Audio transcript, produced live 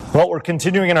Well, we're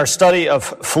continuing in our study of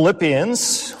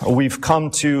Philippians. We've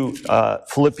come to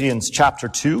Philippians chapter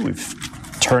 2.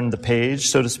 We've turned the page,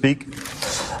 so to speak.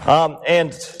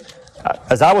 And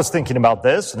as I was thinking about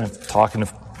this and talking to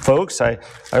folks, I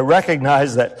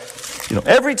recognize that,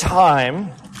 every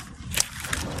time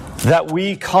that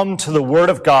we come to the Word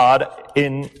of God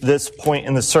in this point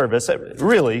in the service,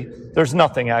 really, there's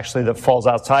nothing actually that falls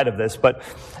outside of this, but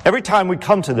every time we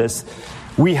come to this,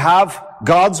 we have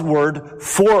God's Word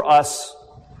for us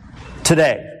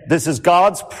today. This is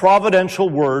God's providential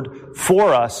Word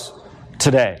for us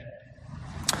today.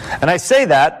 And I say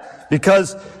that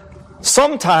because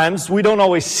sometimes we don't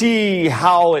always see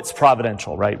how it's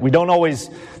providential, right? We don't always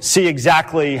see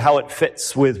exactly how it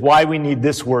fits with why we need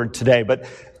this Word today. But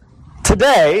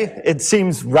today, it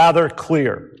seems rather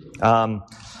clear.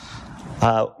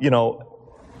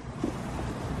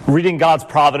 Reading God's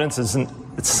providence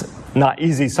it's not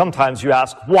easy. Sometimes you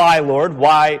ask, why, Lord?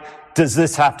 Why does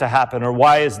this have to happen? Or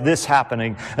why is this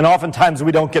happening? And oftentimes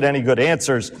we don't get any good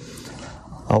answers.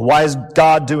 Why is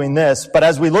God doing this? But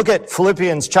as we look at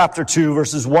Philippians chapter 2,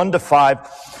 verses 1 to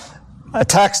 5, a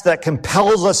text that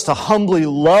compels us to humbly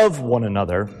love one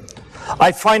another,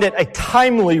 I find it a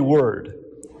timely word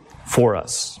for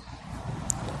us.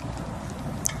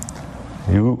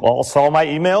 You all saw my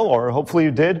email, or hopefully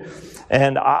you did,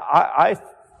 and I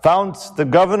found the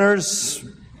governor's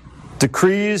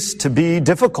decrees to be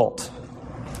difficult,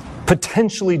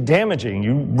 potentially damaging.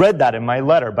 You read that in my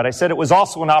letter, but I said it was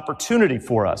also an opportunity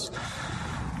for us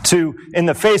to, in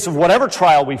the face of whatever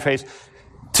trial we face,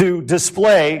 to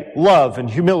display love and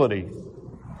humility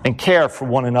and care for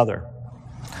one another.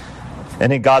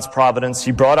 And in God's providence,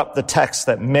 He brought up the text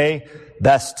that may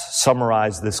best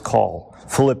summarize this call.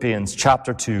 Philippians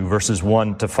chapter 2, verses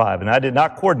 1 to 5. And I did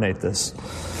not coordinate this.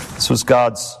 This was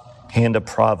God's hand of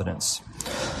providence.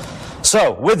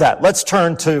 So, with that, let's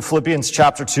turn to Philippians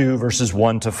chapter 2, verses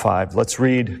 1 to 5. Let's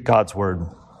read God's Word.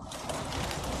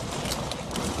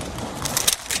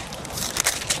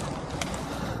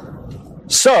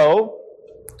 So,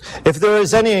 if there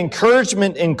is any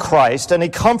encouragement in Christ, any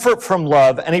comfort from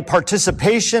love, any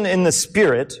participation in the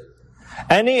Spirit,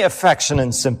 any affection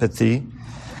and sympathy,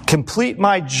 complete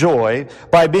my joy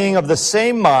by being of the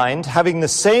same mind, having the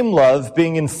same love,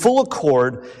 being in full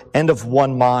accord and of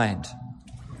one mind.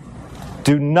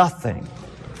 Do nothing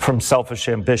from selfish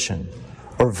ambition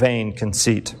or vain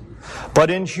conceit,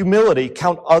 but in humility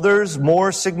count others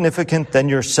more significant than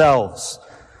yourselves.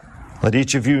 Let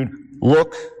each of you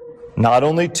look not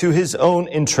only to his own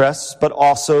interests, but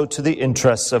also to the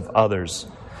interests of others.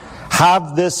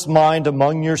 Have this mind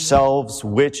among yourselves,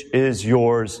 which is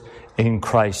yours in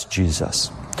Christ Jesus.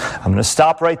 I'm going to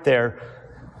stop right there,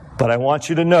 but I want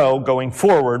you to know, going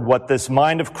forward, what this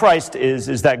mind of Christ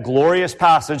is that glorious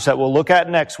passage that we'll look at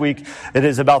next week. It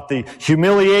is about the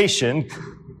humiliation,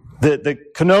 the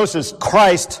kenosis,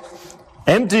 Christ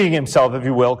emptying himself, if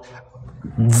you will,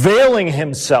 veiling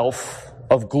himself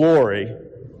of glory,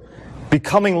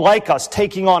 becoming like us,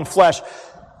 taking on flesh,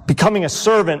 becoming a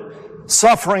servant,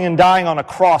 suffering and dying on a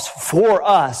cross for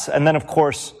us, and then, of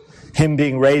course, Him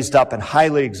being raised up and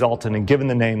highly exalted and given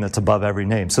the name that's above every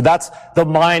name. So that's the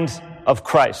mind of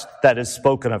Christ that is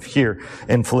spoken of here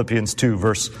in Philippians 2,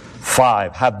 verse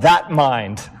 5. Have that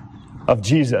mind of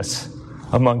Jesus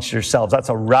amongst yourselves. That's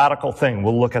a radical thing.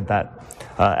 We'll look at that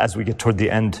as we get toward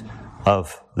the end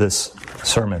of this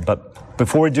sermon. But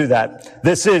before we do that,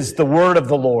 this is the word of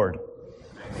the Lord.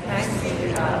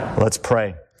 Let's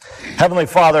pray. Heavenly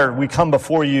Father, we come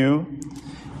before you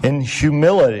in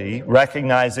humility,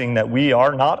 recognizing that we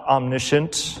are not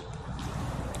omniscient,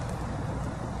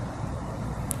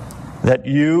 that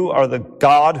you are the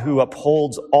God who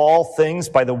upholds all things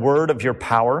by the word of your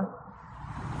power.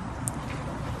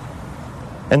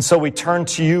 And so we turn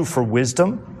to you for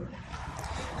wisdom,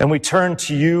 and we turn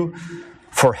to you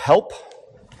for help,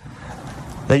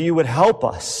 that you would help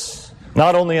us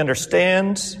not only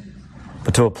understand,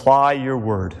 but to apply your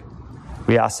word.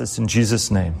 We ask this in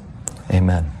Jesus' name.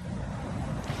 Amen.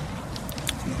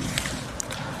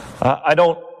 I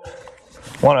don't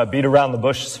want to beat around the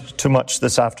bush too much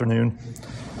this afternoon.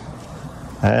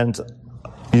 And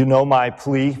you know my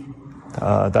plea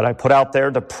that I put out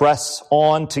there to press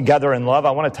on together in love.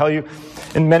 I want to tell you,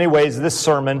 in many ways, this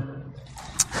sermon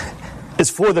is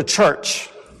for the church.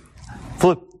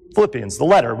 Philippians, the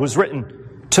letter, was written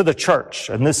to the church,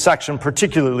 and this section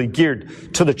particularly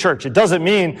geared to the church. It doesn't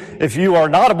mean if you are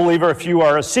not a believer, if you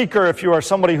are a seeker, if you are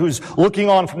somebody who's looking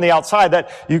on from the outside,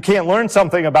 that you can't learn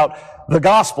something about the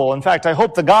gospel. In fact, I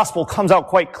hope the gospel comes out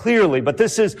quite clearly, but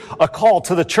this is a call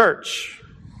to the church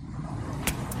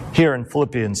here in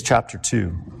Philippians chapter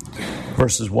 2,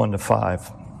 verses 1 to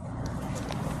 5.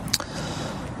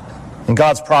 In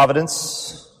God's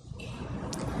providence,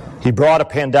 He brought a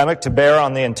pandemic to bear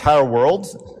on the entire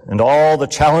world and all the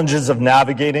challenges of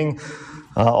navigating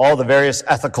all the various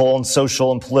ethical and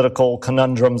social and political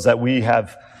conundrums that we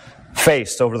have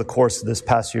faced over the course of this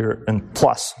past year and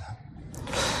plus.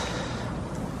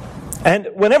 And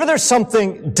whenever there's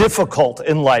something difficult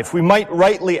in life, we might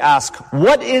rightly ask,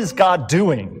 what is God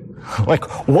doing? Like,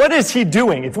 what is He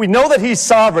doing? If we know that He's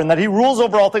sovereign, that He rules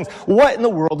over all things, what in the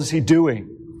world is He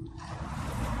doing?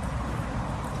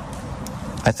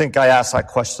 I think I ask that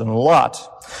question a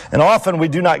lot. And often we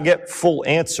do not get full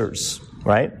answers,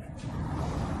 right?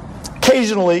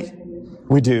 Occasionally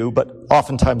we do, but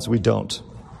oftentimes we don't.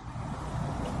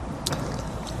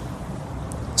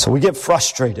 So we get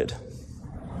frustrated.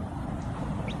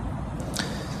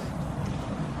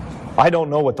 I don't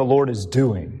know what the Lord is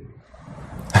doing.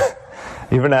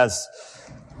 Even as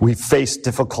we face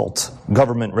difficult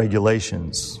government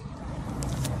regulations.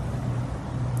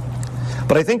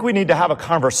 But I think we need to have a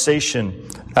conversation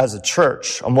as a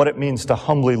church on what it means to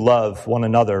humbly love one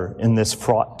another in this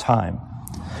fraught time.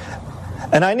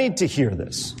 And I need to hear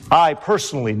this. I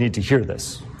personally need to hear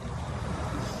this.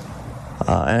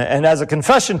 And as a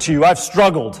confession to you, I've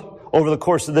struggled over the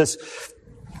course of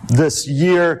this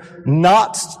year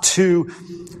not to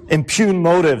impugn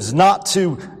motives, not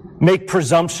to make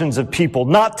presumptions of people,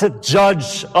 not to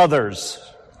judge others.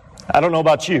 I don't know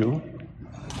about you,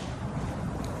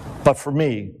 but for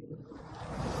me,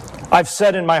 I've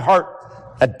said in my heart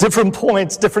at different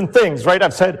points, different things, right?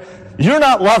 I've said, you're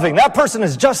not loving. That person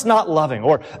is just not loving.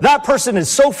 Or that person is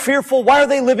so fearful. Why are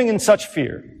they living in such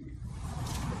fear?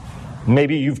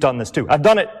 Maybe you've done this too. I've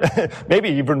done it, maybe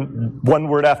even one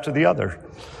word after the other.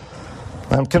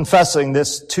 I'm confessing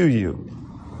this to you.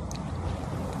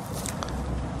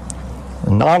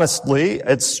 And honestly,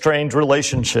 it's strained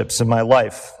relationships in my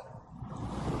life.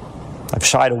 I've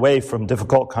shied away from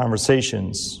difficult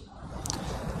conversations.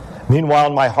 Meanwhile,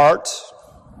 in my heart,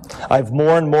 I've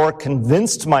more and more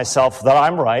convinced myself that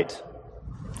I'm right.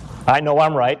 I know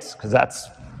I'm right, because that's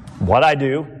what I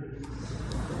do.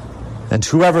 And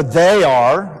whoever they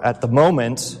are at the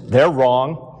moment, they're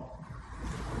wrong.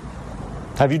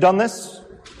 Have you done this?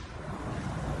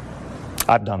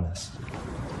 I've done this.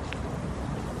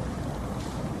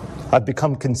 I've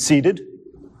become conceited,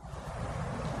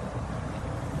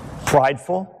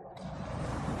 prideful,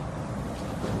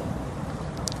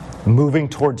 moving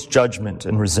towards judgment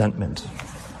and resentment.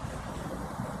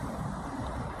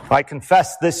 I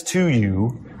confess this to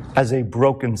you as a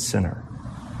broken sinner.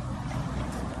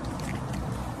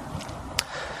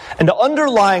 And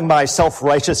underlying my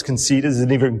self-righteous conceit is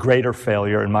an even greater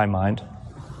failure in my mind.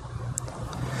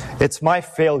 It's my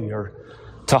failure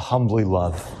to humbly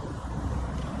love.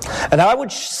 And I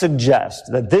would suggest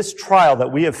that this trial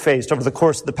that we have faced over the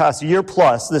course of the past year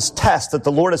plus, this test that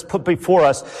the Lord has put before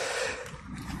us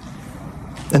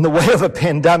in the way of a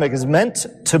pandemic, is meant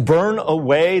to burn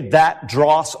away that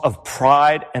dross of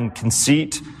pride and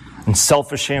conceit and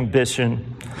selfish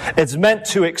ambition. It's meant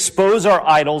to expose our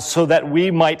idols so that we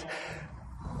might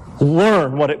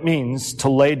learn what it means to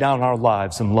lay down our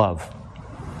lives in love.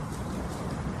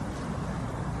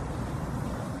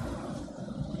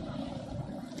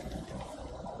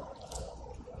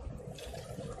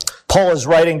 Paul is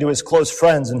writing to his close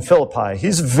friends in Philippi.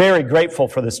 He's very grateful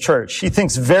for this church. He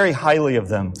thinks very highly of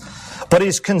them. But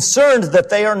he's concerned that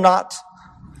they are not.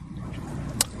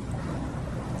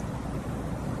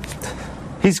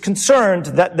 He's concerned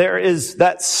that there is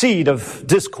that seed of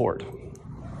discord.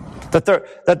 That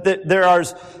there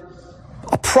is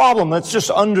a problem that's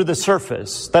just under the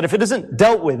surface. That if it isn't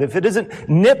dealt with, if it isn't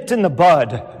nipped in the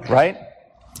bud, right?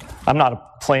 I'm not a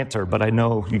planter, but I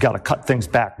know you got to cut things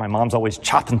back. My mom's always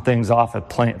chopping things off at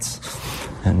plants,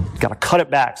 and got to cut it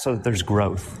back so that there's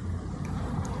growth.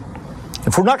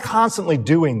 If we're not constantly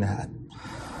doing that,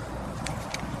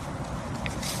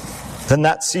 then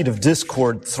that seed of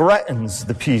discord threatens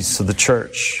the peace of the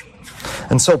church.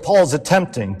 And so Paul's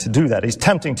attempting to do that. He's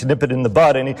attempting to nip it in the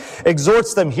bud, and he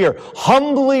exhorts them here,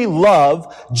 humbly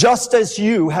love just as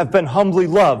you have been humbly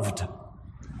loved.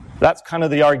 That's kind of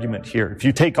the argument here. If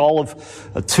you take all of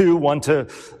 1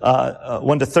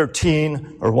 to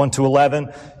 13 or 1 to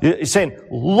 11, you're saying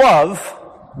love,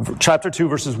 chapter 2,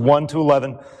 verses 1 to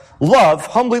 11,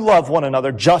 humbly love one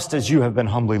another just as you have been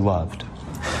humbly loved.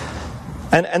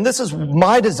 And this is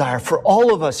my desire for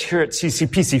all of us here at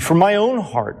CCPC, for my own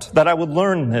heart, that I would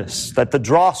learn this, that the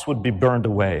dross would be burned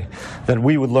away, that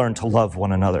we would learn to love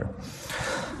one another.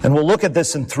 And we'll look at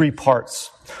this in 3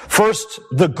 parts. First,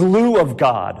 the glue of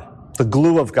God. The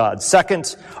glue of God.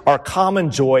 Second, our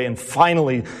common joy. And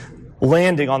finally,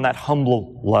 landing on that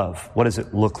humble love. What does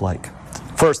it look like?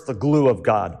 First, the glue of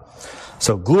God.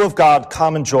 So glue of God,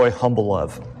 common joy, humble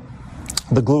love.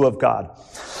 The glue of God.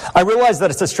 I realize that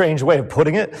it's a strange way of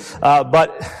putting it,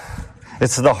 but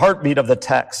it's the heartbeat of the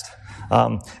text.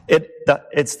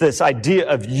 It's this idea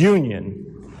of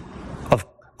union,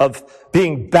 of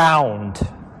being bound.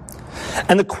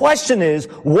 And the question is,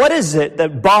 what is it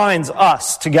that binds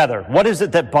us together? What is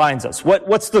it that binds us?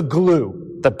 What's the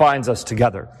glue that binds us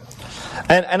together?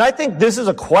 And I think this is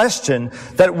a question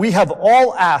that we have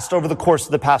all asked over the course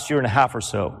of the past year and a half or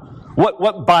so.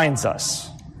 What binds us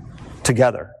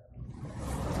together?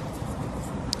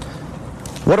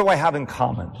 What do I have in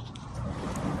common?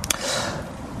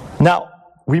 Now,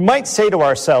 we might say to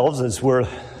ourselves as we're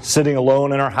sitting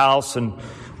alone in our house and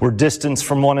we're distanced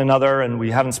from one another and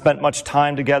we haven't spent much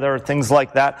time together, things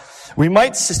like that, we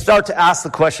might start to ask the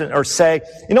question or say,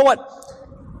 you know what?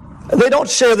 They don't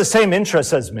share the same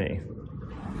interests as me.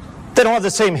 They don't have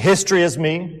the same history as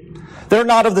me. They're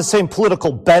not of the same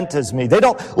political bent as me. They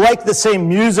don't like the same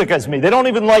music as me. They don't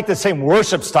even like the same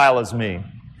worship style as me.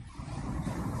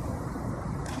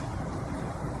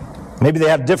 Maybe they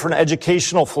have different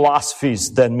educational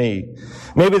philosophies than me.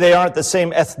 Maybe they aren't the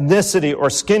same ethnicity or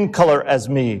skin color as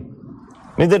me.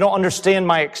 Maybe they don't understand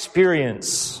my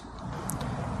experience.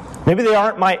 Maybe they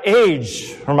aren't my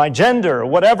age or my gender or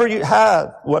whatever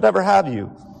have you.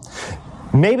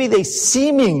 Maybe they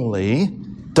seemingly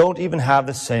don't even have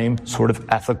the same sort of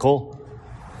ethical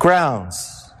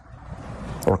grounds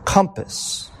or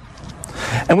compass.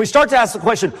 And we start to ask the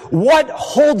question, what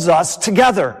holds us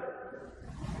together?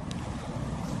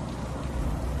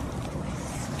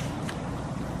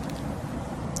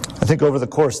 I think over the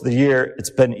course of the year, it's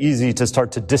been easy to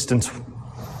start to distance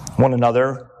one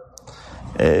another.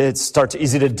 It's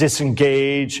easy to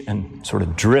disengage and sort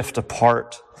of drift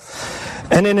apart.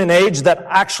 And in an age that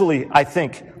actually, I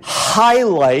think,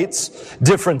 highlights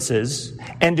differences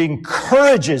and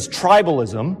encourages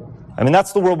tribalism, I mean,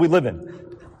 that's the world we live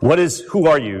in. Who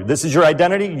are you? This is your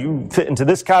identity. You fit into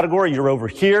this category. You're over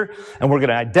here. And we're going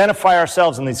to identify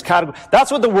ourselves in these categories.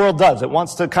 That's what the world does. It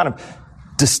wants to kind of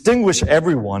distinguish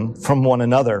everyone from one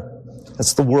another.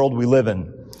 That's the world we live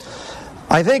in.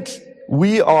 I think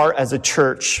we are, as a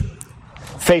church,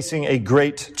 facing a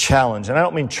great challenge. And I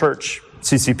don't mean church,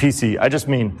 CCPC. I just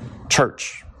mean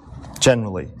church,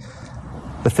 generally.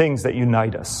 The things that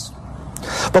unite us.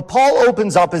 But Paul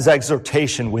opens up his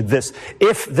exhortation with this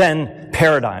if-then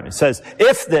paradigm. He says,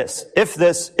 if this,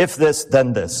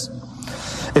 then this.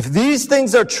 If these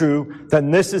things are true, then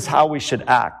this is how we should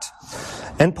act.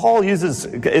 And Paul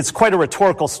it's quite a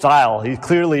rhetorical style. He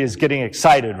clearly is getting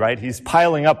excited, right? He's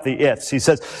piling up the ifs. He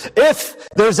says, if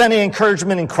there's any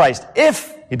encouragement in Christ,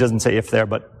 he doesn't say if there,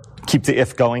 but keep the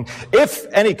if going, if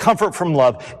any comfort from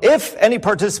love, if any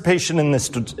participation in the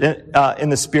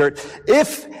Spirit,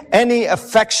 if any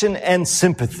affection and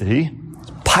sympathy,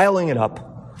 piling it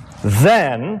up,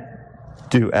 then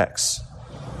do X.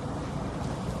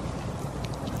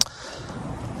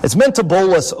 It's meant to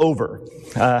bowl us over.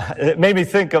 It made me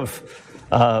think of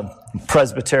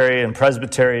presbytery, and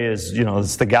presbytery is,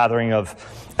 it's the gathering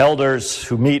of elders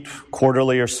who meet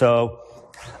quarterly or so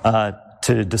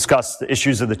to discuss the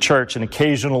issues of the church, and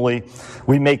occasionally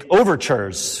we make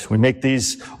overtures. We make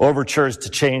these overtures to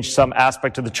change some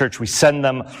aspect of the church. We send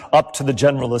them up to the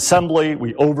General Assembly.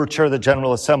 We overture the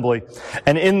General Assembly.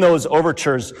 And in those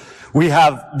overtures,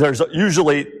 there's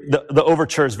usually, the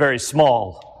overture is very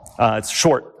small. It's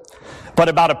short. But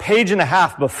about a page and a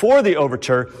half before the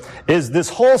overture is this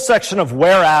whole section of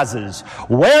whereases.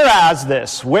 Whereas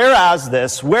this, whereas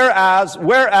this, whereas,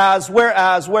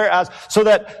 so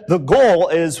that the goal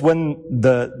is when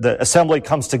the assembly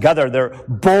comes together, they're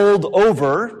bowled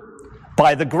over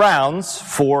by the grounds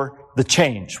for the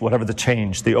change, whatever the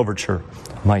change, the overture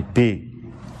might be.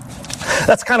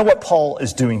 That's kind of what Paul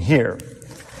is doing here.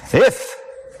 If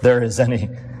there is any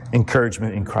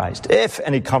encouragement in Christ, if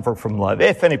any comfort from love,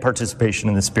 if any participation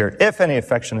in the Spirit, if any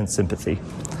affection and sympathy.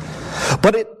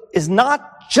 But it is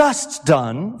not just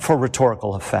done for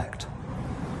rhetorical effect.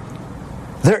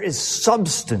 There is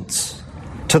substance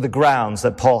to the grounds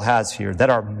that Paul has here that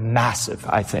are massive,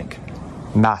 I think.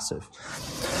 Massive.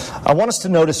 I want us to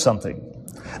notice something.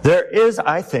 There is,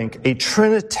 I think, a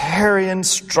Trinitarian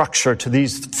structure to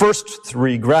these first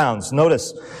three grounds.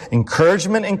 Notice,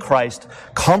 encouragement in Christ,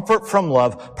 comfort from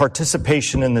love,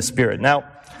 participation in the Spirit. Now,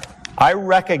 I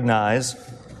recognize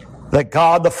that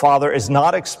God the Father is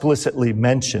not explicitly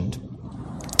mentioned.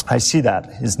 I see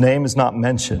that. His name is not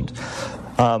mentioned.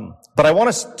 But I want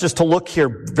us just to look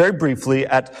here very briefly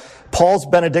at Paul's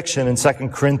benediction in 2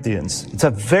 Corinthians. It's a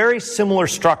very similar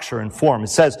structure and form. It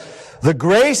says, the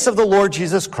grace of the Lord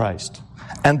Jesus Christ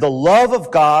and the love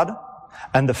of God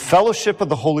and the fellowship of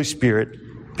the Holy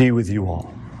Spirit be with you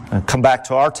all. And come back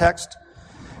to our text.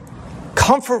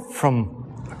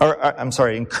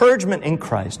 Encouragement in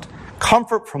Christ,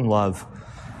 comfort from love,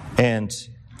 and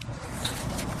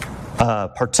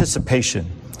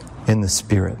participation in the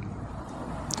Spirit.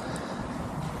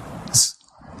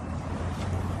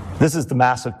 This is the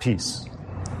massive piece,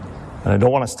 and I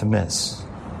don't want us to miss.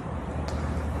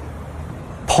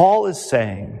 Paul is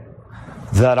saying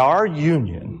that our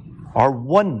union, our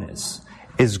oneness,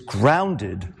 is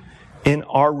grounded in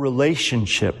our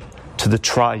relationship to the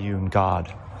triune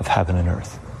God of heaven and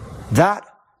earth. That,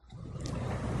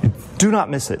 do not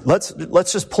miss it. Let's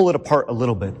just pull it apart a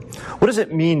little bit. What does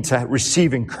it mean to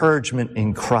receive encouragement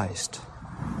in Christ?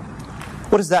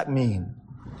 What does that mean?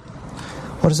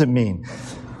 What does it mean?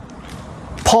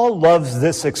 Paul loves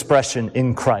this expression,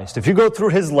 in Christ. If you go through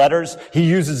his letters, he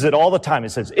uses it all the time. He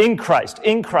says, in Christ,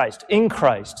 in Christ, in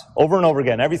Christ, over and over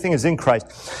again. Everything is in Christ.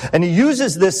 And he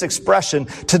uses this expression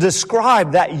to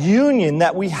describe that union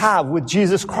that we have with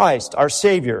Jesus Christ, our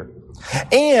Savior,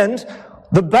 and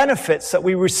the benefits that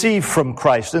we receive from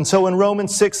Christ. And so in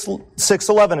Romans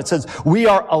 6:11, it says, we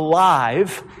are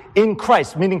alive in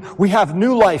Christ, meaning we have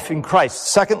new life in Christ.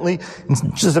 Secondly,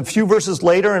 just a few verses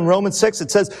later in Romans 6,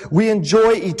 it says, we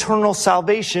enjoy eternal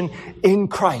salvation in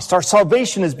Christ. Our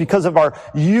salvation is because of our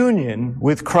union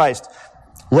with Christ.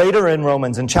 Later in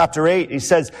Romans, in chapter 8, he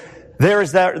says, there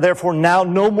is therefore now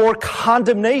no more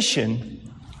condemnation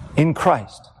in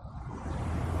Christ.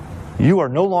 You are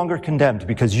no longer condemned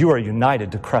because you are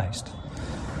united to Christ.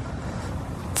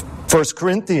 1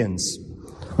 Corinthians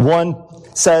 1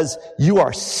 says, you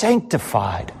are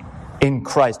sanctified in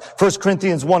Christ. 1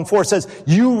 Corinthians 1:4 says,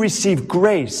 you receive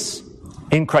grace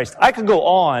in Christ. I could go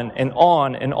on and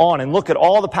on and on and look at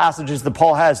all the passages that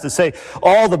Paul has to say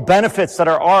all the benefits that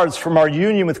are ours from our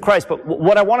union with Christ. But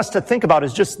what I want us to think about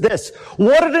is just this.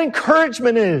 What an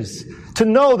encouragement is to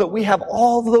know that we have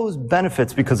all those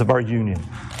benefits because of our union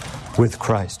with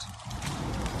Christ.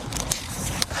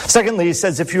 Secondly, he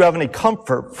says, if you have any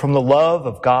comfort from the love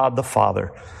of God the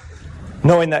Father,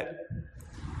 knowing that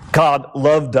God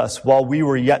loved us while we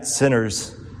were yet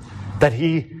sinners, that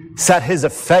he set his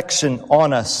affection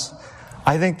on us.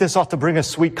 I think this ought to bring us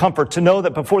sweet comfort to know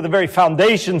that before the very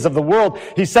foundations of the world,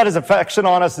 he set his affection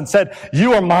on us and said,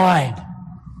 you are mine.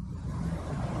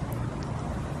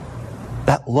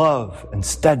 That love and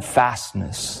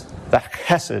steadfastness, that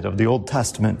chesed of the Old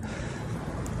Testament,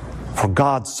 for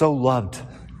God so loved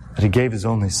that he gave his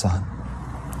only Son.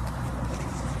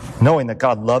 Knowing that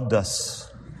God loved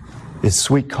us is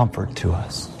sweet comfort to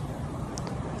us.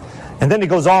 And then he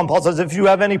goes on, Paul says, if you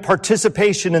have any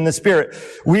participation in the Spirit,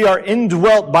 we are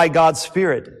indwelt by God's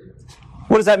Spirit.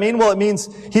 What does that mean? Well, it means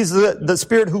he's the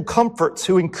Spirit who comforts,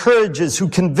 who encourages, who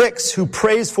convicts, who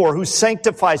prays for, who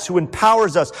sanctifies, who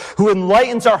empowers us, who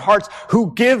enlightens our hearts,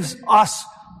 who gives us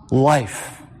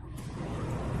life.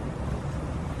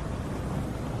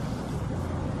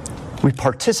 We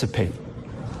participate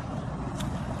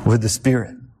with the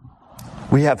Spirit.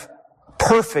 We have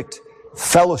perfect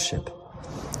fellowship.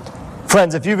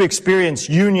 Friends, if you've experienced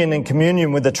union and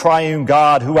communion with the triune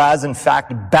God who has in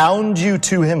fact bound you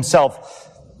to himself,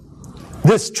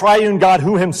 this triune God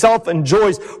who himself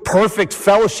enjoys perfect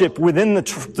fellowship within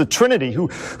the Trinity,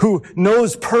 who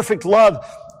knows perfect love,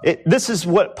 this is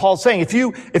what Paul's saying. If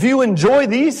you enjoy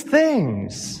these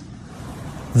things,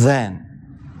 then,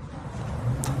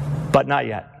 but not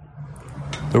yet.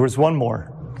 There was one more.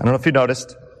 I don't know if you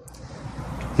noticed.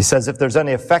 He says, if there's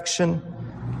any affection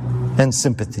and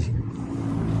sympathy.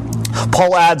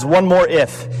 Paul adds one more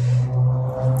if.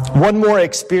 One more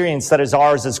experience that is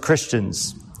ours as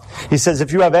Christians. He says,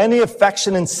 if you have any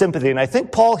affection and sympathy, and I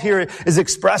think Paul here is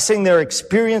expressing their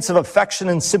experience of affection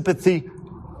and sympathy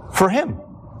for him.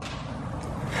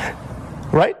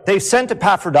 Right? They sent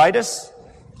Epaphroditus.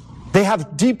 They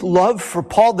have deep love for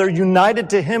Paul. They're united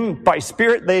to him by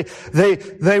Spirit.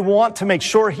 They want to make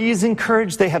sure he's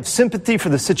encouraged. They have sympathy for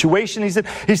the situation he's in.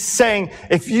 He's saying,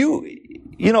 if you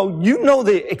know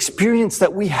the experience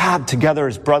that we have together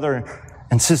as brother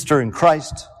and sister in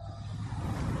Christ.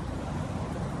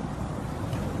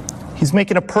 He's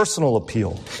making a personal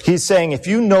appeal. He's saying, if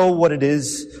you know what it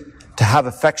is to have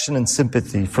affection and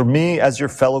sympathy for me as your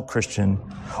fellow Christian,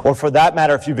 or for that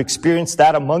matter, if you've experienced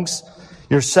that amongst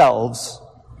yourselves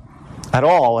at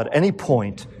all, at any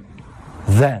point,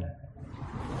 then.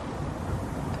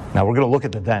 Now we're going to look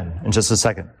at the then in just a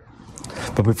second.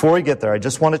 But before we get there, I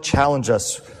just want to challenge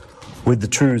us with the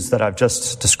truths that I've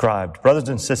just described. Brothers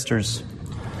and sisters,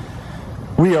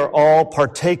 we are all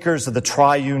partakers of the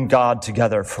triune God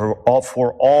together for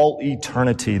all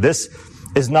eternity. This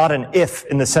is not an if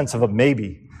in the sense of a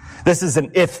maybe. This is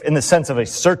an if in the sense of a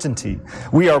certainty.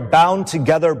 We are bound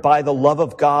together by the love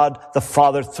of God the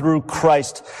Father through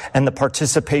Christ and the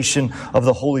participation of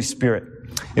the Holy Spirit.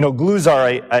 You know, glues are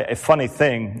a funny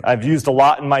thing. I've used a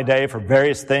lot in my day for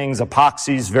various things,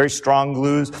 epoxies, very strong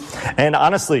glues. And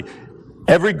honestly,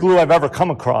 every glue I've ever come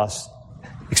across,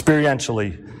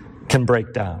 experientially, can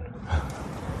break down.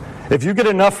 If you get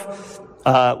enough,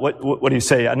 what do you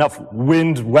say, enough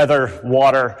wind, weather,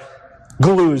 water,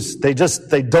 glues, they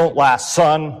don't last.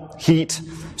 Sun, heat,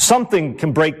 something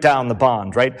can break down the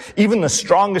bond, right? Even the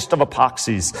strongest of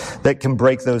epoxies that can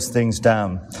break those things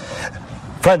down.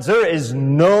 Friends, there is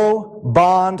no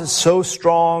bond so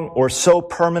strong or so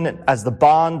permanent as the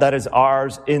bond that is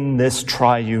ours in this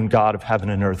triune God of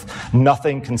heaven and earth.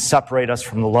 Nothing can separate us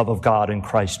from the love of God in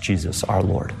Christ Jesus our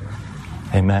Lord.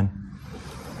 Amen.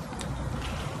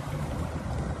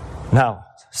 Now,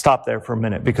 stop there for a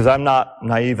minute, because I'm not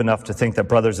naive enough to think that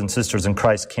brothers and sisters in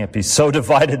Christ can't be so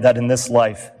divided that in this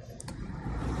life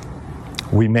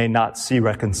we may not see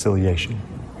reconciliation.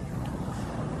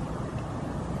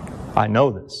 I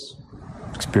know this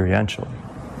experientially.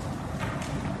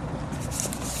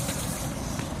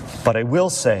 But I will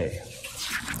say,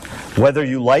 whether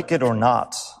you like it or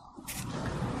not,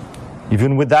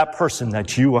 even with that person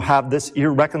that you have this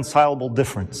irreconcilable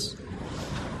difference,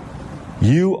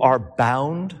 you are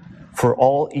bound for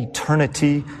all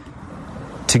eternity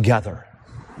together,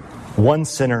 one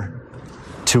sinner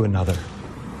to another.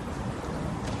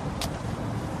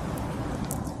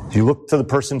 You look to the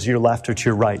person to your left or to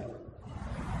your right,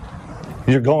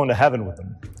 you're going to heaven with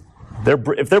them.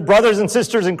 If they're brothers and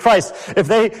sisters in Christ, if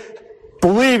they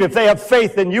believe, if they have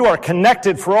faith, then you are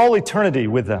connected for all eternity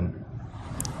with them.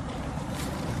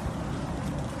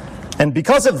 And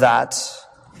because of that,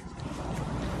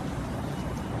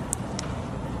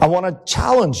 I want to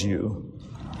challenge you.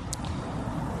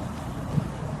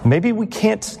 Maybe we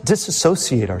can't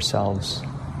disassociate ourselves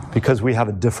because we have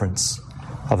a difference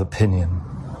of opinion.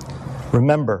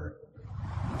 Remember,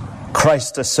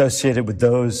 Christ associated with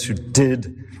those who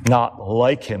did not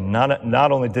like him.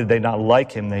 Not only did they not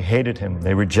like him, they hated him,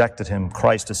 they rejected him.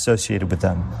 Christ associated with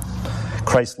them.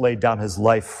 Christ laid down his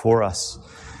life for us.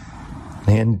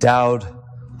 He endowed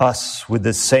us with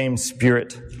the same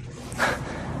Spirit.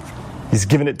 He's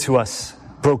given it to us,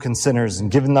 broken sinners, and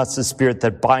given us the Spirit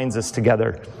that binds us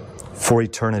together for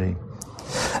eternity.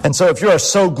 And so if you are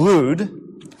so glued,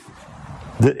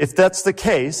 if that's the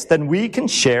case, then we can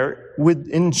share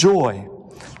in joy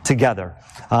together.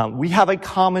 We have a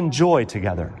common joy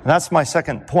together. And that's my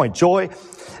second point. Joy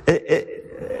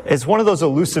is one of those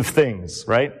elusive things,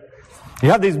 right?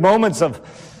 You have these moments of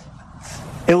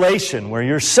elation where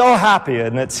you're so happy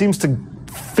and it seems to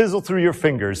fizzle through your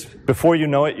fingers. Before you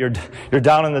know it, you're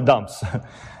down in the dumps.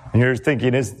 And you're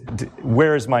thinking,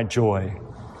 where is my joy?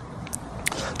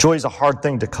 Joy is a hard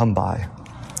thing to come by.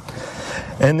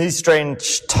 In these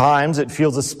strange times, it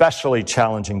feels especially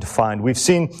challenging to find. We've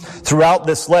seen throughout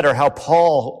this letter how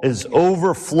Paul is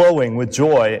overflowing with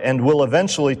joy and will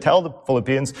eventually tell the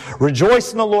Philippians,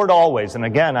 rejoice in the Lord always. And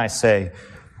again, I say,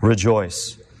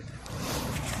 rejoice.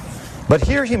 But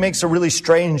here he makes a really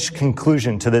strange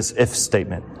conclusion to this if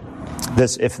statement,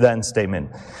 this if-then statement.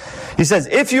 He says,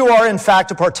 if you are in fact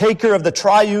a partaker of the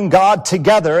triune God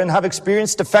together and have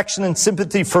experienced affection and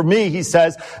sympathy for me, he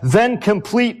says, then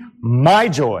complete my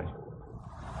joy.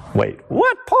 Wait,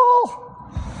 what,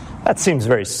 Paul? That seems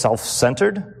very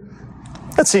self-centered.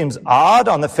 That seems odd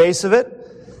on the face of it.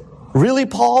 Really,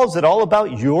 Paul? Is it all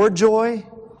about your joy?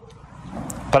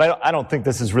 But I don't think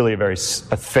this is really a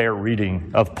fair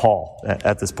reading of Paul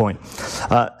at this point,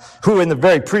 who in the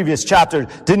very previous chapter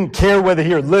didn't care whether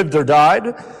he lived or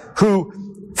died,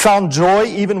 who found joy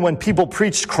even when people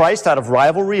preached Christ out of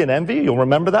rivalry and envy. You'll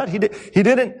remember that. He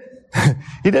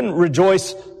didn't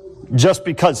rejoice just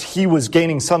because he was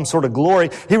gaining some sort of glory.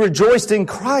 He rejoiced in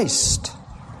Christ.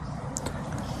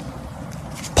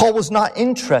 Paul was not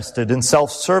interested in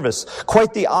self-service.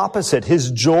 Quite the opposite. His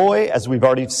joy, as we've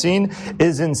already seen,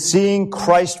 is in seeing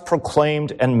Christ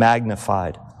proclaimed and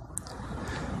magnified.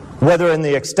 Whether in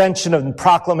the extension and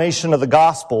proclamation of the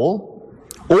gospel,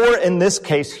 or in this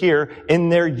case here, in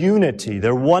their unity,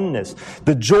 their oneness.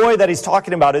 The joy that he's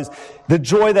talking about is the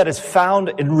joy that is found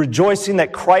in rejoicing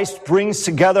that Christ brings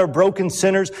together broken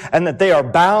sinners and that they are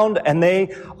bound and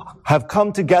they have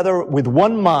come together with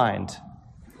one mind,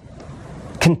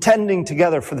 contending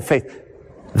together for the faith.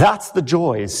 That's the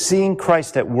joy, is seeing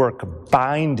Christ at work,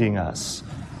 binding us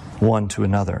one to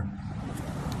another.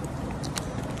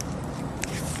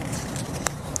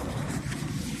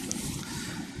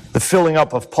 The filling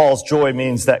up of Paul's joy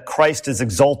means that Christ is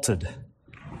exalted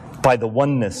by the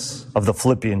oneness of the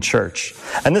Philippian church.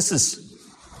 And this is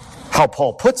how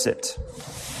Paul puts it.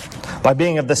 By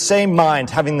being of the same mind,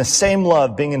 having the same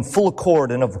love, being in full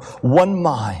accord and of one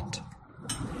mind.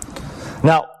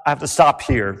 Now, I have to stop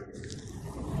here.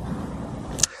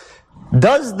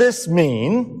 Does this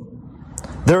mean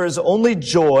there is only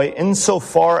joy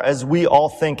insofar as we all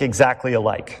think exactly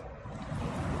alike?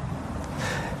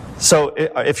 So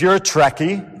if you're a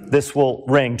Trekkie, this will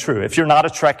ring true. If you're not a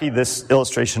Trekkie, this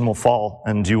illustration will fall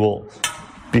and you will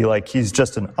be like, he's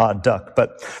just an odd duck.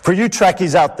 But for you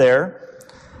Trekkies out there,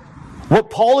 what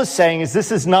Paul is saying is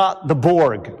this is not the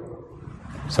Borg.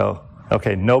 So,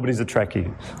 okay, nobody's a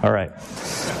Trekkie. All right.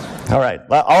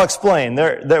 I'll explain.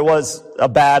 There was the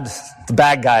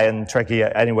bad guy in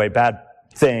Trekkie anyway, bad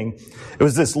thing. It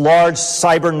was this large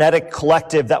cybernetic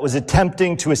collective that was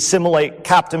attempting to assimilate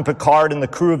Captain Picard and the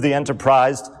crew of the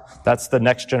Enterprise. That's the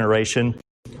Next Generation,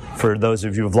 for those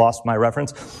of you who have lost my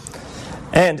reference.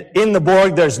 And in the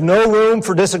Borg, there's no room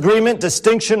for disagreement,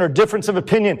 distinction, or difference of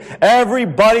opinion.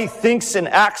 Everybody thinks and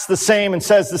acts the same and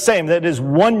says the same. That is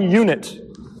one unit.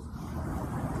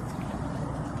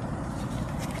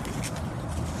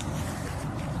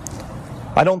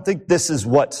 I don't think this is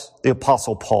what the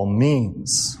Apostle Paul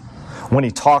means when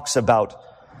he talks about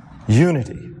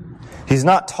unity. He's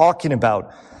not talking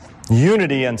about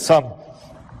unity and some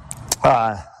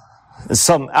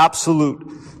absolute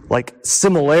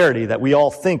similarity that we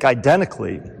all think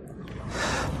identically.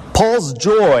 Paul's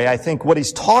joy, I think what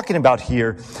he's talking about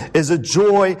here, is a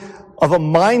joy of a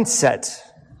mindset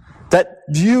that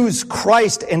views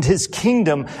Christ and his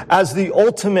kingdom as the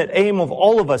ultimate aim of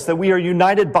all of us, that we are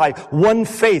united by one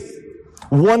faith,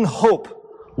 one hope,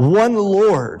 one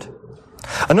Lord.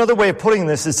 Another way of putting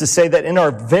this is to say that in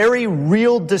our very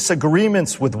real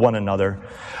disagreements with one another,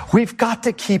 we've got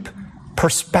to keep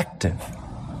perspective.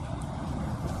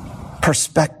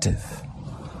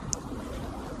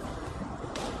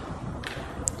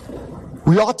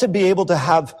 We ought to be able to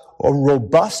have a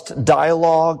robust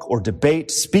dialogue or debate,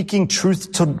 speaking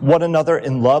truth to one another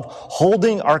in love,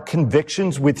 holding our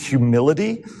convictions with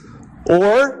humility,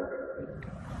 or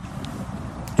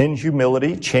in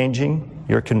humility, changing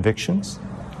your convictions.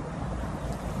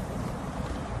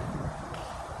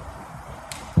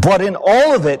 But in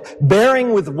all of it,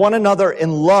 bearing with one another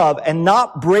in love and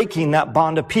not breaking that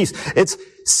bond of peace. It's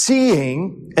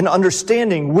seeing and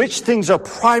understanding which things are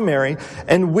primary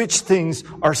and which things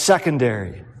are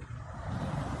secondary.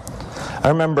 I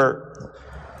remember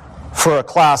for a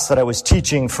class that I was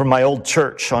teaching from my old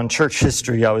church on church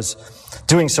history, I was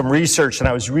doing some research and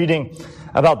I was reading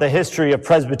about the history of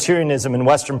Presbyterianism in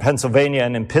Western Pennsylvania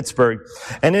and in Pittsburgh.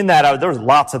 And in that, there was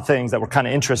lots of things that were kind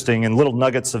of interesting and little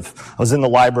nuggets of, I was in the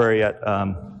library at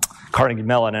Carnegie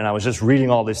Mellon and I was just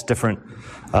reading all these different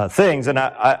things. And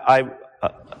I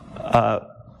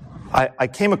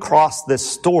came across this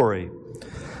story.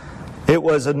 It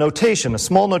was a notation, a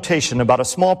small notation about a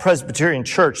small Presbyterian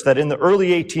church that in the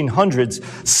early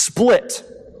 1800s split.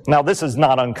 Now, this is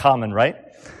not uncommon, right?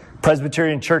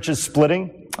 Presbyterian churches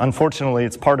splitting. Unfortunately,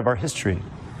 it's part of our history.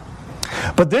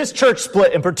 But this church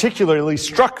split in particular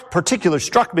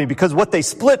struck me because what they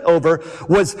split over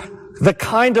was the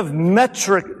kind of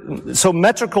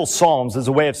metrical psalms is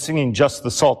a way of singing just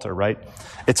the Psalter, right?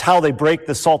 It's how they break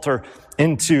the Psalter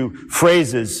into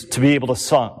phrases to be able to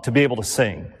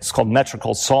sing. It's called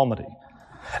metrical psalmody.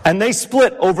 And they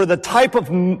split over the type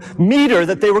of meter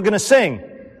that they were going to sing.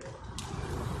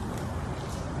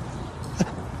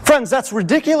 Friends, that's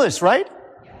ridiculous, right?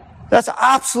 That's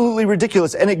absolutely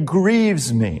ridiculous. And it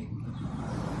grieves me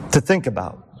to think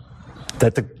about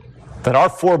that our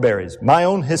forebears, my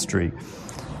own history,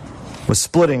 was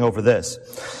splitting over this.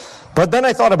 But then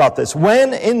I thought about this.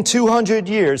 When in 200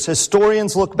 years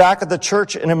historians look back at the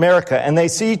church in America and they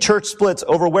see church splits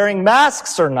over wearing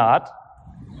masks or not,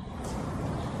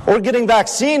 or getting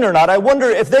vaccine or not, I wonder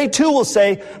if they too will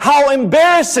say, how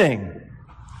embarrassing.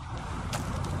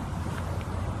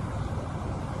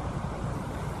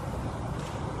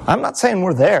 I'm not saying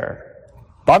we're there,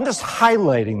 but I'm just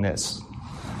highlighting this.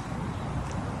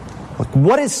 Like,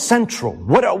 what is central?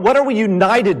 What are we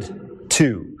united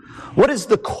to? What is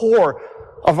the core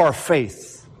of our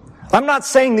faith? I'm not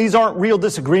saying these aren't real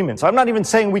disagreements. I'm not even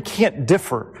saying we can't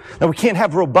differ, that we can't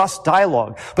have robust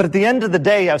dialogue. But at the end of the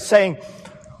day, I was saying,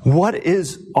 what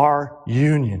is our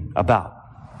union about?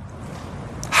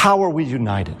 How are we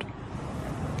united?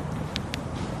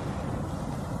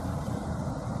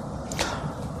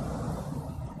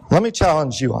 Let me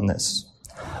challenge you on this.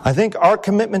 I think our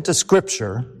commitment to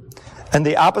Scripture and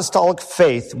the apostolic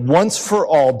faith, once for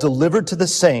all delivered to the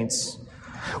saints,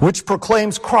 which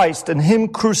proclaims Christ and Him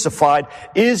crucified,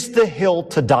 is the hill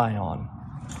to die on.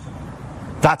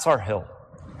 That's our hill.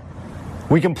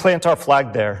 We can plant our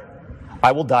flag there.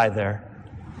 I will die there.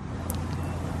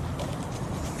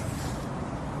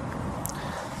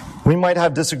 We might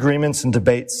have disagreements and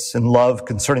debates in love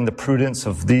concerning the prudence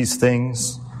of these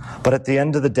things, but at the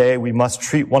end of the day, we must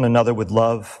treat one another with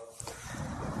love.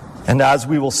 And as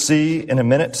we will see in a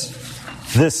minute,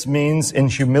 this means in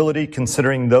humility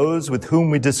considering those with whom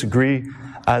we disagree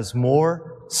as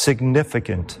more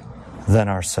significant than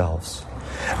ourselves.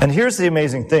 And here's the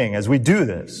amazing thing, as we do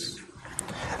this,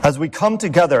 as we come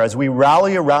together, as we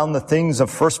rally around the things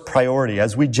of first priority,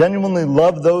 as we genuinely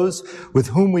love those with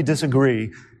whom we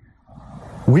disagree,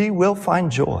 we will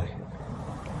find joy.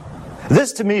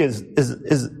 This to me is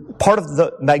part of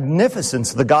the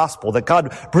magnificence of the gospel, that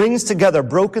God brings together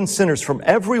broken sinners from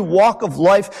every walk of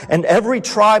life and every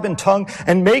tribe and tongue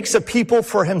and makes a people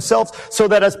for Himself, so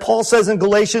that, as Paul says in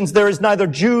Galatians, there is neither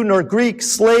Jew nor Greek,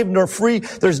 slave nor free,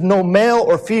 there's no male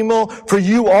or female, for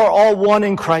you are all one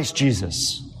in Christ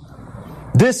Jesus.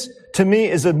 This, to me,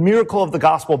 is a miracle of the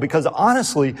gospel, because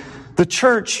honestly, the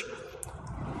church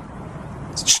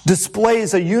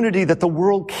displays a unity that the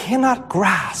world cannot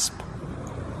grasp.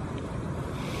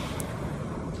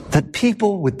 That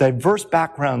people with diverse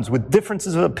backgrounds, with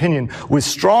differences of opinion, with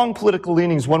strong political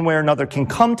leanings one way or another, can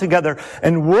come together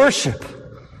and worship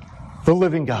the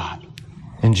living God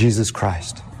in Jesus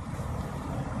Christ.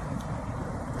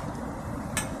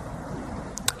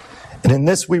 And in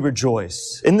this we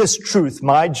rejoice. In this truth,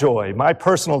 my joy, my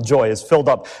personal joy is filled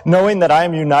up, knowing that I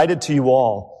am united to you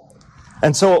all.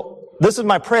 And so, this is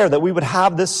my prayer, that we would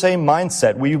have this same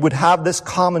mindset. We would have this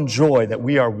common joy that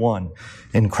we are one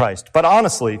in Christ. But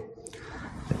honestly,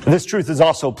 this truth is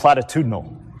also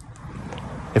platitudinal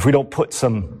if we don't put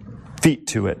some feet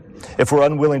to it, if we're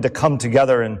unwilling to come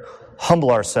together and humble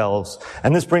ourselves.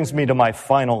 And this brings me to my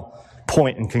final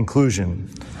point in conclusion.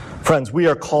 Friends, we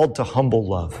are called to humble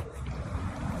love.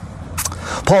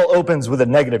 Paul opens with a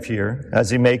negative here as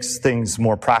he makes things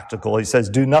more practical. He says,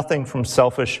 do nothing from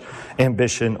selfish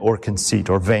ambition or conceit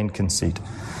or vain conceit.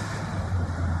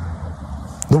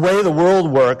 The way the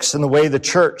world works and the way the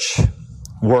church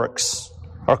works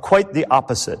are quite the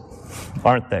opposite,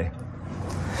 aren't they?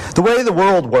 The way the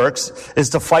world works is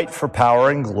to fight for power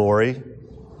and glory.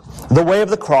 The way of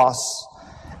the cross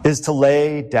is to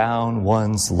lay down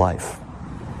one's life.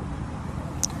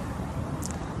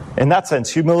 In that sense,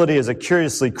 humility is a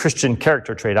curiously Christian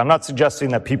character trait. I'm not suggesting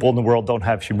that people in the world don't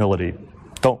have humility.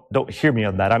 Don't hear me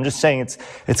on that. I'm just saying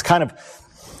it's kind of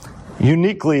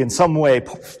uniquely, in some way,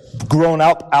 grown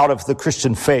up out of the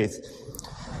Christian faith.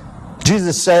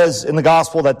 Jesus says in the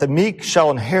gospel that the meek shall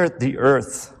inherit the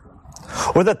earth,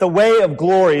 or that the way of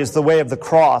glory is the way of the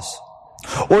cross,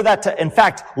 or that to, in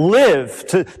fact, live,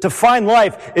 to find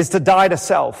life, is to die to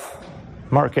self.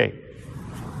 Mark 8.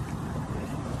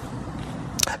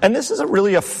 And this is a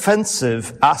really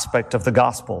offensive aspect of the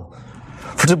gospel.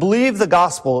 For to believe the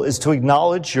gospel is to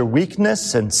acknowledge your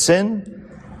weakness and sin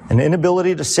and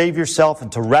inability to save yourself,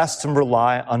 and to rest and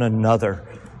rely on another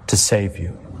to save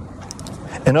you.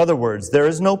 In other words, there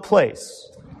is no place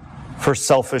for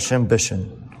selfish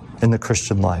ambition in the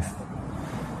Christian life.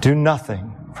 Do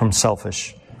nothing from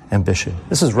selfish ambition.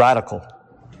 This is radical.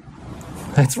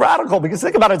 It's radical because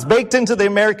think about it, it's baked into the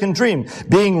American dream.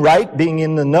 Being right, being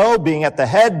in the know, being at the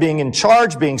head, being in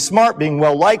charge, being smart, being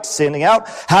well-liked, standing out,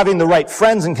 having the right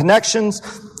friends and connections,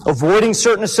 avoiding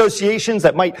certain associations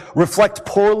that might reflect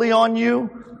poorly on you.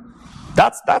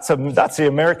 That's the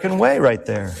American way right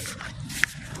there.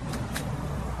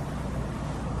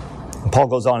 And Paul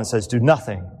goes on and says, do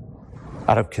nothing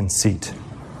out of conceit.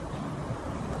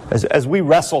 As we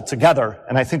wrestle together,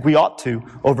 and I think we ought to,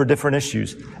 over different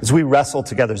issues, as we wrestle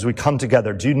together, as we come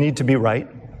together, do you need to be right?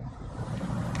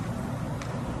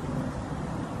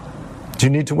 Do you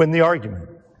need to win the argument?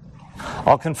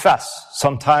 I'll confess,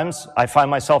 sometimes I find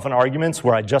myself in arguments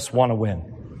where I just want to win.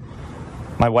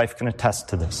 My wife can attest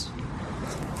to this.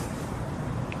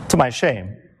 To my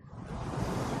shame.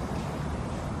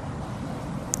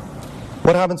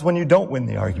 What happens when you don't win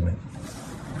the argument?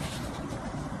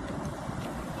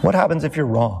 What happens if you're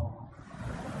wrong?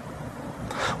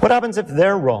 What happens if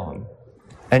they're wrong,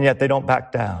 and yet they don't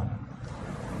back down?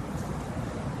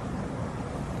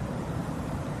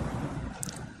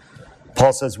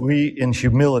 Paul says we, in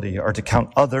humility, are to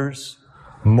count others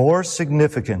more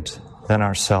significant than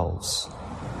ourselves.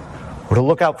 We're to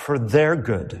look out for their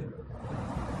good,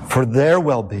 for their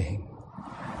well-being.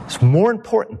 It's more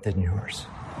important than yours.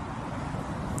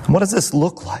 And what does this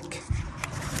look like?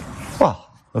 Well,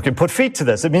 okay, put feet to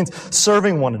this. It means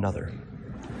serving one another.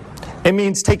 It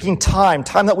means taking time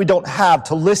that we don't have,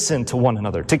 to listen to one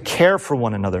another, to care for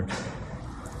one another.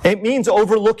 It means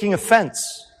overlooking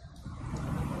offense.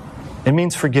 It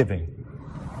means forgiving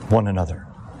one another.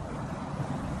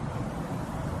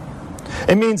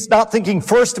 It means not thinking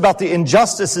first about the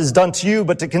injustices done to you,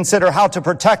 but to consider how to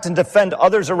protect and defend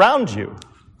others around you.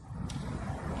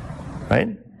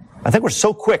 Right? I think we're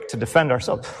so quick to defend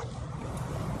ourselves.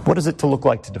 What does it to look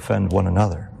like to defend one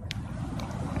another?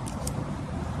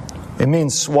 It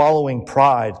means swallowing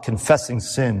pride, confessing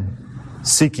sin,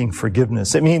 seeking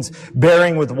forgiveness. It means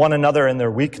bearing with one another in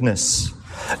their weakness.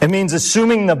 It means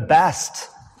assuming the best.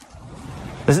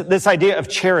 This idea of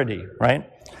charity, right?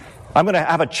 I'm going to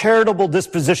have a charitable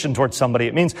disposition towards somebody.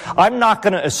 It means I'm not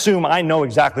going to assume I know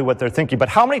exactly what they're thinking. But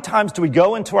how many times do we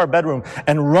go into our bedroom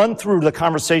and run through the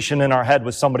conversation in our head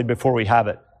with somebody before we have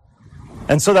it?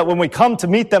 And so that when we come to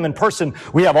meet them in person,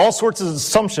 we have all sorts of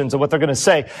assumptions of what they're going to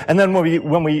say. And then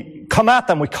when we come at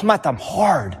them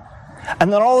hard.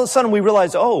 And then all of a sudden we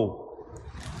realize,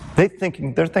 they're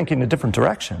thinking a different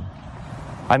direction.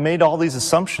 I made all these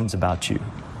assumptions about you.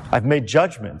 I've made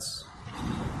judgments.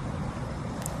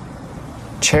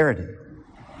 Charity.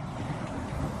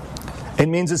 It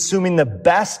means assuming the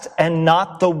best and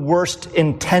not the worst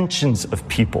intentions of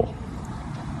people.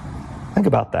 Think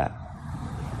about that.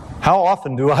 How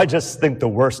often do I just think the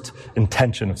worst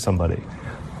intention of somebody?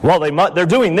 Well, they're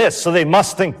doing this, so they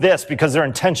must think this because their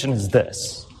intention is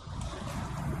this.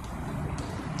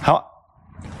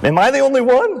 Am I the only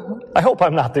one? I hope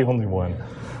I'm not the only one.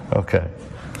 Okay.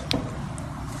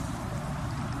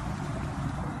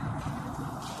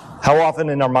 How often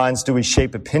in our minds do we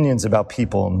shape opinions about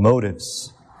people and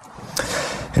motives?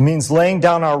 It means laying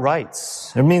down our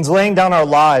rights. It means laying down our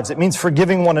lives. It means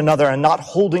forgiving one another and not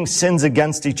holding sins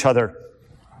against each other.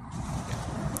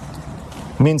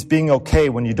 It means being okay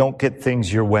when you don't get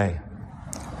things your way.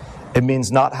 It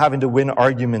means not having to win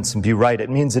arguments and be right. It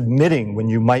means admitting when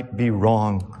you might be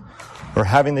wrong, or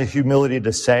having the humility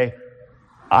to say,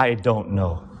 I don't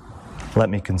know. Let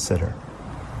me consider.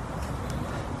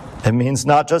 It means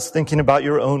not just thinking about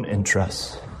your own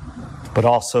interests, but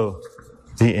also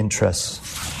the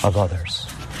interests of others.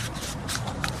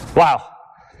 Wow.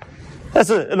 That's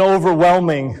an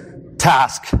overwhelming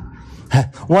task.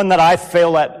 One that I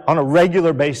fail at on a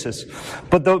regular basis.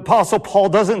 But the Apostle Paul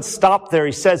doesn't stop there.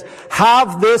 He says,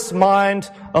 have this mind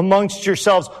amongst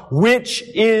yourselves, which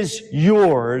is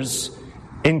yours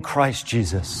in Christ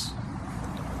Jesus.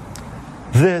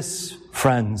 This,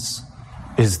 friends,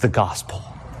 is the gospel.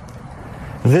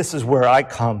 This is where I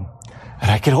come and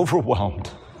I get overwhelmed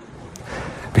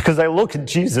because I look at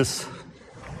Jesus,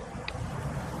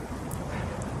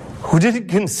 who didn't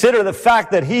consider the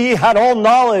fact that he had all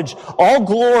knowledge, all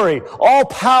glory, all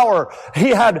power. He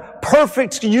had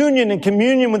perfect union and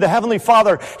communion with the Heavenly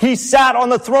Father. He sat on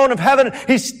the throne of heaven.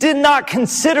 He did not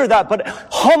consider that, but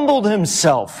humbled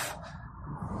himself.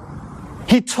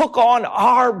 He took on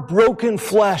our broken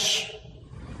flesh.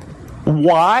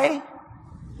 Why?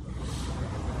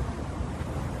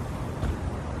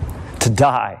 To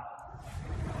die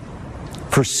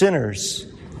for sinners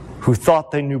who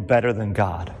thought they knew better than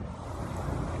God.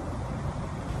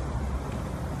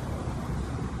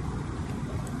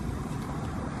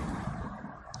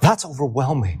 That's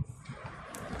overwhelming.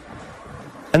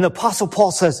 And the Apostle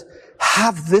Paul says,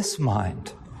 have this mind.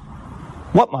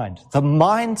 What mind? The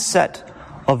mindset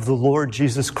of the Lord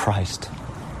Jesus Christ.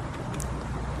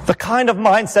 The kind of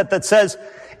mindset that says,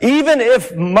 even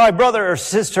if my brother or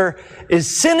sister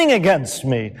is sinning against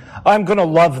me, I'm going to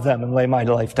love them and lay my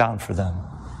life down for them.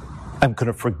 I'm going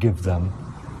to forgive them.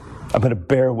 I'm going to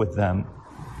bear with them.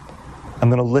 I'm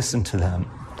going to listen to them.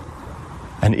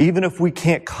 And even if we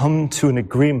can't come to an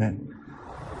agreement,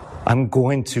 I'm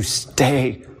going to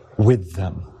stay with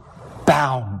them,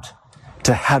 bound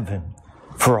to heaven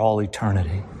for all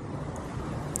eternity.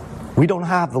 We don't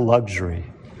have the luxury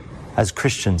as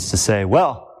Christians to say,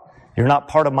 well, you're not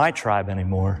part of my tribe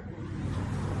anymore.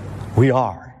 We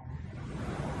are.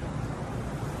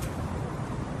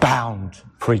 Bound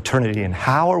for eternity. And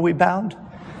how are we bound?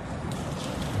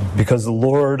 Because the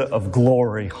Lord of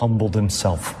glory humbled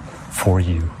himself for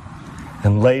you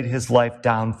and laid his life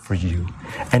down for you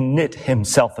and knit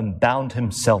himself and bound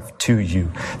himself to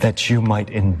you that you might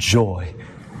enjoy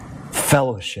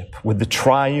fellowship with the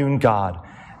triune God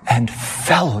and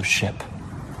fellowship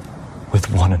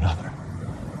with one another.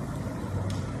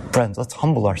 Friends, let's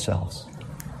humble ourselves,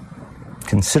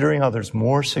 considering others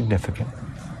more significant.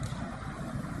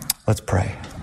 Let's pray.